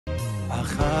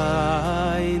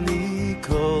Achayni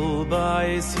kol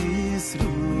bais Yisruai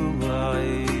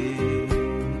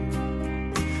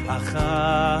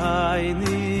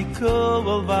Achayni kol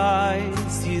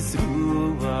bais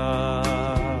Yisruai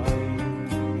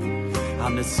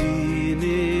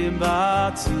Anasini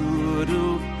baturu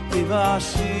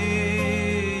Ivashivyu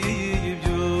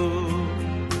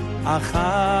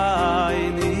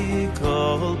Achayni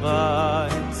kol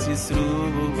bais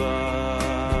Yisruai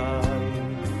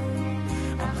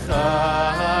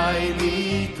Achayni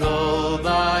kol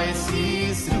bais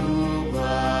Yisruai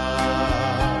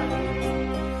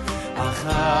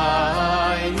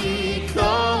Achayni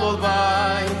kol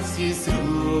bais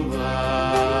Yisruai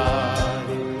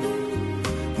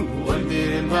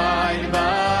Wonderin vayn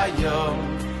vayom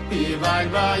Ivayn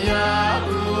vayavushu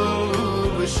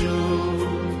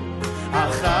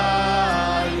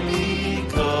Achayni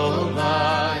kol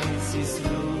bais Yisruai.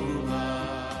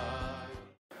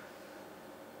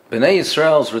 Bnei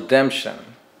Yisrael's redemption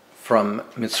from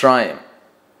Mitzrayim,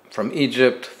 from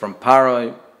Egypt, from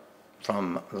Paro,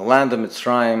 from the land of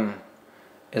Mitzrayim,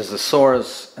 is the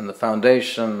source and the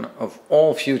foundation of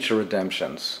all future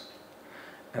redemptions.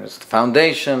 And it's the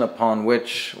foundation upon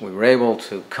which we were able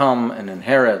to come and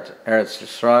inherit Eretz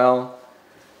Yisrael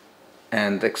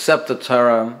and accept the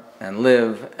Torah and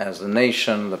live as the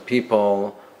nation, the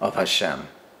people of Hashem.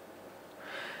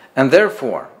 And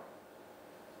therefore,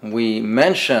 we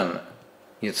mention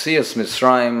Yetzias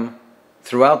Mitzrayim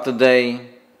throughout the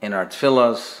day in our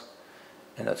tefillas,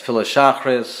 in the tefillah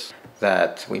Shachris,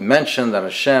 that we mention that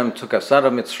Hashem took us out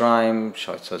of Mitzrayim,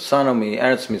 Shotzasanu mi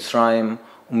Eretz Mitzrayim,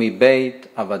 umi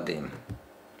Beit Avadim.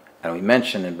 And we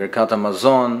mention in Birkat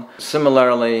HaMazon,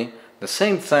 similarly, the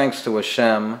same thanks to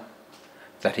Hashem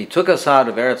that He took us out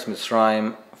of Eretz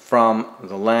Mitzrayim from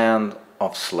the land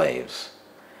of slaves.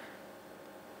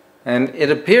 And it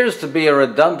appears to be a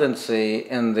redundancy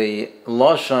in the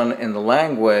lashon, in the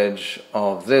language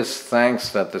of this thanks,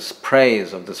 that this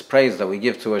praise that we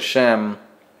give to Hashem,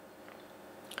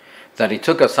 that He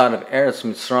took us out of Eretz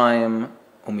Mitzrayim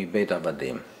umi Beit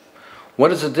Avadim.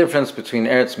 What is the difference between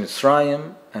Eretz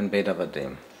Mitzrayim and Beit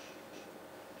Avadim?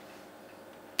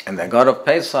 In the God of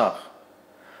Pesach,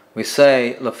 we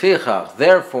say, Lefichach,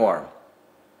 therefore,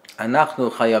 Anachnu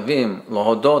chayavim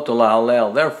lohodot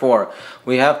ulahalel. Therefore,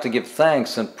 we have to give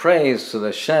thanks and praise to the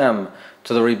Hashem,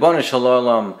 to the Ribbon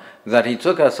Shalom, that He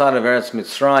took us out of Eretz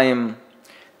Mitzrayim,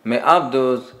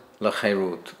 me'avdud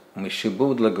lecherut,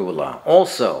 mishibud legula.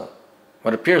 Also,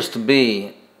 what appears to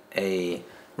be a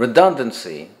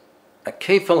redundancy, a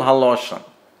kefil haloshon,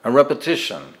 a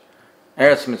repetition,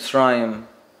 Eretz Mitzrayim,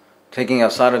 taking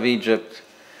us out of Egypt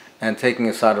and taking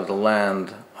us out of the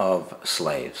land of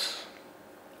slaves.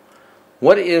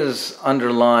 What is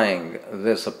underlying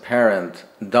this apparent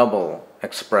double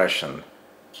expression,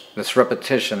 this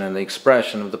repetition and the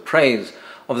expression of the praise,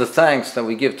 of the thanks that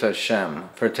we give to Hashem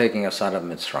for taking us out of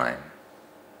Mitzrayim?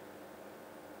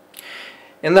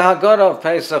 In the Haggadah of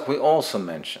Pesach, we also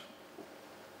mention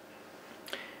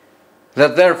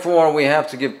that therefore we have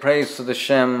to give praise to the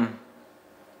Hashem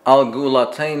al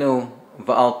gulatenu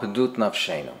va'al pedut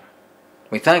nafshenu.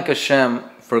 We thank Hashem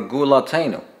for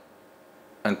gulatenu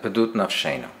and pedut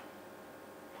nafshenu.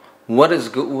 What is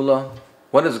geula?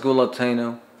 What is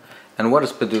gulatenu? And what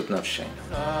is pedut nafshenu?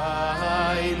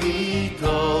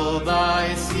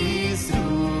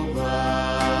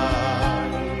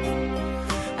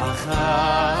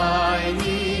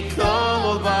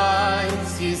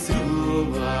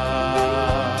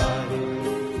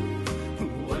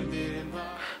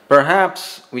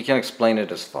 Perhaps we can explain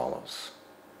it as follows.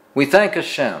 We thank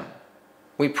Hashem.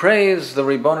 We praise the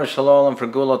Ribbon Shalom for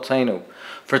Gulatenu,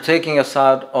 for taking us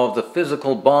out of the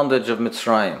physical bondage of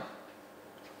Mitzrayim.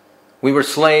 We were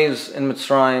slaves in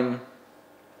Mitzrayim.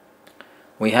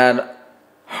 We had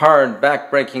hard,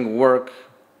 back-breaking work.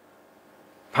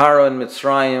 Paro and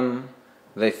Mitzrayim,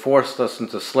 they forced us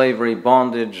into slavery,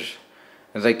 bondage.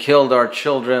 They killed our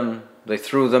children. They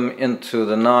threw them into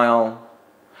the Nile.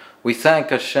 We thank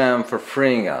Hashem for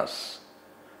freeing us,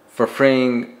 for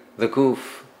freeing the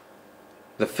guf,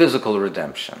 the physical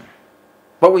redemption.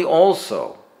 But we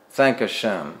also thank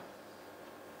Hashem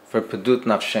for pedut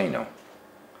nafshenu,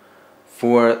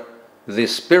 for the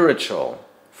spiritual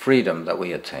freedom that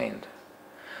we attained,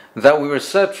 that we were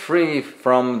set free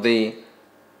from the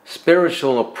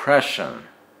spiritual oppression,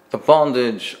 the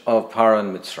bondage of Paro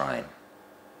and Mitzrayim.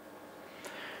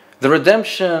 The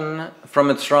redemption from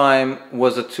Mitzrayim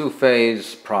was a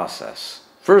two-phase process.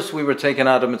 First, we were taken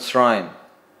out of Mitzrayim,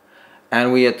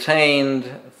 and we attained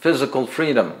physical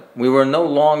freedom. We were no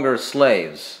longer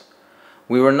slaves.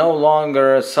 We were no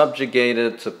longer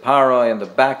subjugated to Paro and the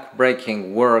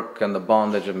back-breaking work and the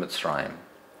bondage of Mitzrayim.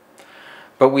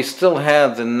 But we still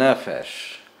had the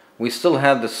nefesh, we still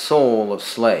had the soul of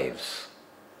slaves.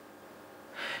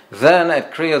 Then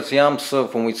at Kriyas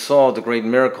Yamsuf, when we saw the great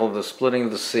miracle of the splitting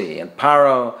of the sea, and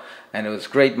Paro and his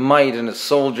great might and his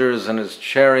soldiers and his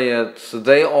chariots,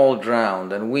 they all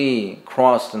drowned, and we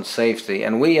crossed in safety,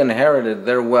 and we inherited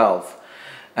their wealth,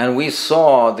 and we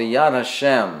saw the Yad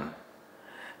Hashem,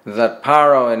 that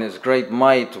Paro and his great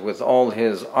might with all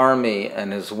his army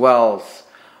and his wealth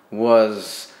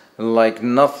was like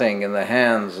nothing in the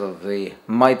hands of the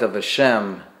might of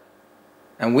Hashem,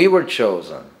 and we were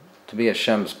chosen to be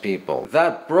Hashem's people.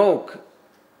 That broke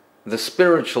the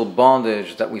spiritual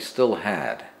bondage that we still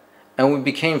had, and we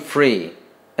became free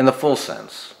in the full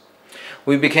sense.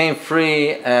 We became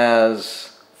free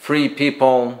as free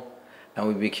people, and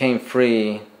we became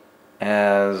free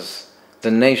as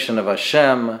the nation of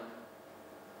Hashem,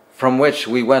 from which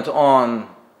we went on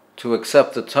to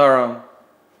accept the Torah,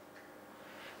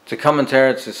 to come into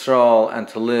Eretz Yisrael, and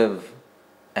to live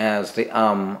as the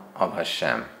Am of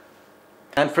Hashem.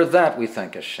 And for that we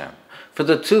thank Hashem, for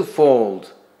the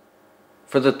twofold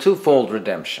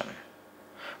redemption,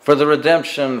 for the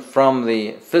redemption from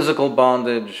the physical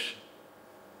bondage,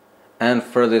 and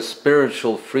for the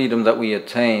spiritual freedom that we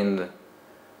attained,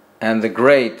 and the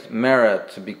great merit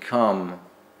to become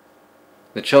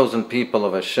the chosen people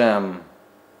of Hashem,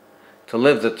 to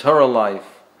live the Torah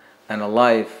life and a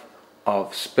life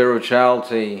of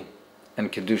spirituality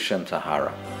and Kedusha and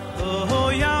Tahara.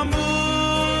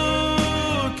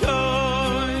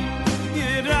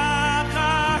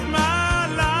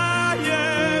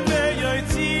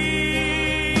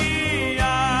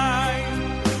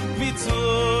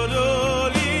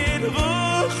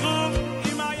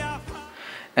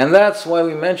 And that's why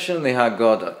we mention the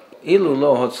Haggadah. Ilu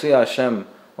lo hotzi Hashem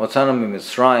otanu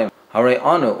miMitzrayim, harei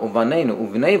anu uvanenu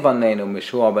uvnei vanenu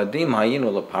mishuabadim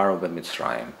hayinu leparo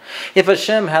b'Mitzrayim. If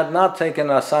Hashem had not taken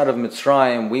us out of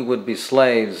Mitzrayim, we would be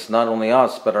slaves, not only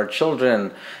us, but our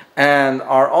children and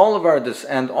all of our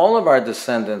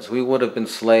descendants. We would have been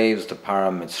slaves to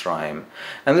Para Mitzrayim.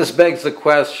 And this begs the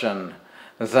question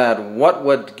that what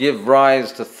would give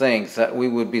rise to think that we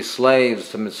would be slaves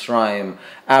to Mitzrayim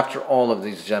after all of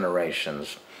these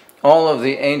generations? All of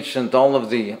the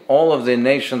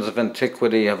nations of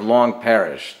antiquity have long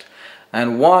perished.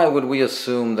 And why would we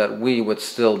assume that we would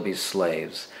still be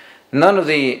slaves? None of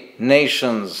the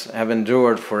nations have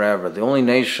endured forever. The only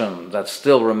nation that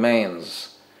still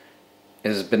remains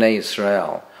is Bnei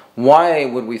Israel. Why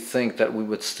would we think that we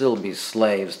would still be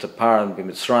slaves to Paro and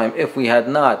Mitzrayim if we had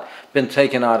not been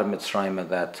taken out of Mitzrayim at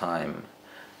that time?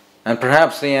 And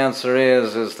perhaps the answer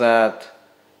is that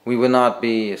we would not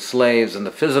be slaves in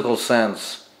the physical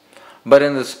sense, but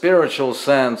in the spiritual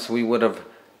sense we would have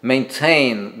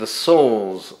maintained the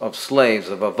souls of slaves,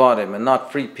 of Avadim, and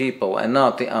not free people, and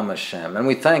not the Am Hashem. And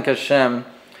we thank Hashem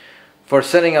for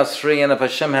setting us free, and if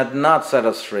Hashem had not set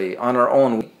us free on our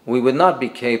own, we would not be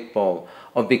capable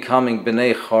of becoming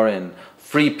B'nai Chorin,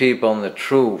 free people in the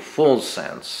true, full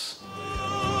sense.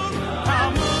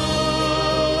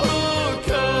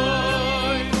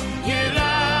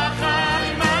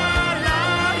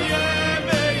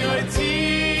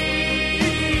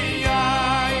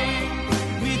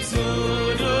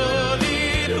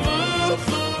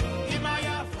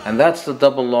 And that's the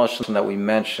double lashon that we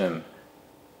mention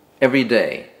every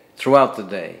day, throughout the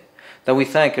day, that we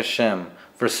thank Hashem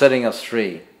for setting us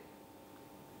free.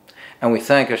 And we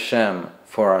thank Hashem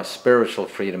for our spiritual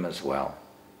freedom as well.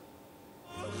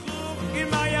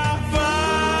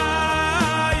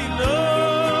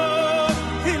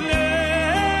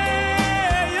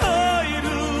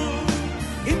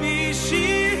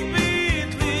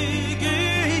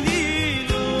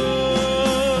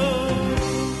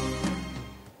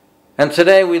 And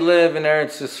today we live in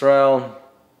Eretz Yisrael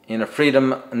in a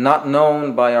freedom not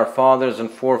known by our fathers and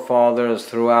forefathers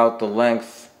throughout the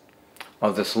length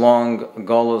of this long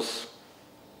Golus.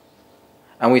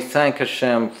 And we thank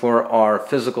Hashem for our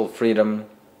physical freedom.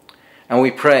 And we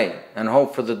pray and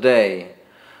hope for the day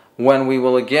when we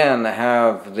will again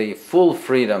have the full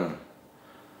freedom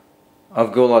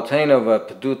of Golatenu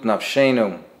v'Pedut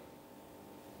Nafshenu,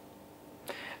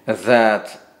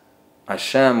 that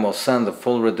Hashem will send the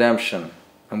full redemption,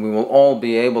 and we will all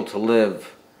be able to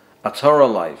live a Torah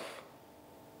life,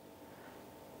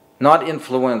 not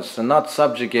influenced and not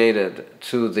subjugated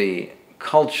to the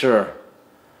culture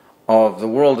of the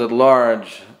world at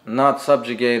large, not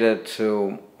subjugated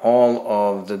to all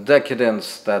of the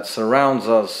decadence that surrounds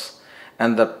us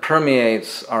and that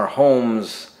permeates our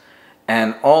homes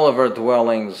and all of our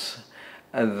dwellings,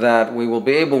 that we will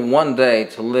be able one day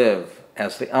to live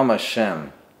as the Am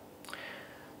Hashem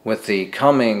with the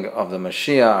coming of the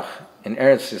Mashiach in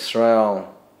Eretz Yisrael,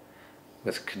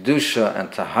 with Kedusha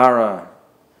and Tahara,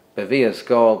 Bevias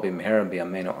Gol, B'mehera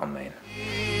B'yameinu Amen.